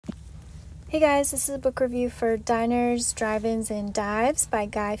Hey guys, this is a book review for Diners, Drive-Ins, and Dives by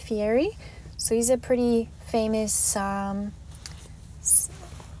Fieri. So he's a pretty famous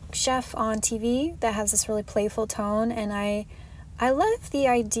chef on TV that has this really playful tone, and I love the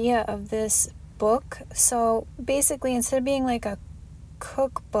idea of this book. So basically, instead of being like a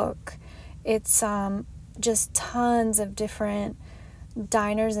cookbook, it's just tons of different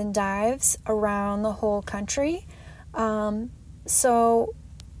diners and dives around the whole country. So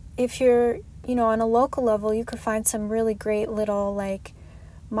if you're, on a local level, you could find some really great little like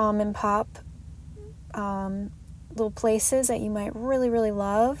mom and pop little places that you might really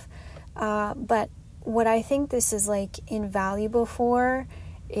love. But what I think this is like invaluable for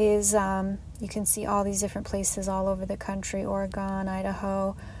is you can see all these different places all over the country, Oregon,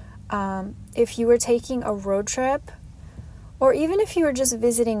 Idaho. If you were taking a road trip, or even if you were just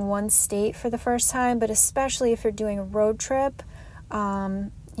visiting one state for the first time, but especially if you're doing a road trip,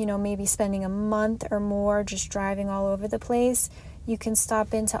 maybe spending a month or more just driving all over the place, you can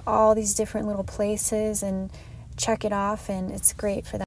stop into all these different little places and check it off, and it's great for that.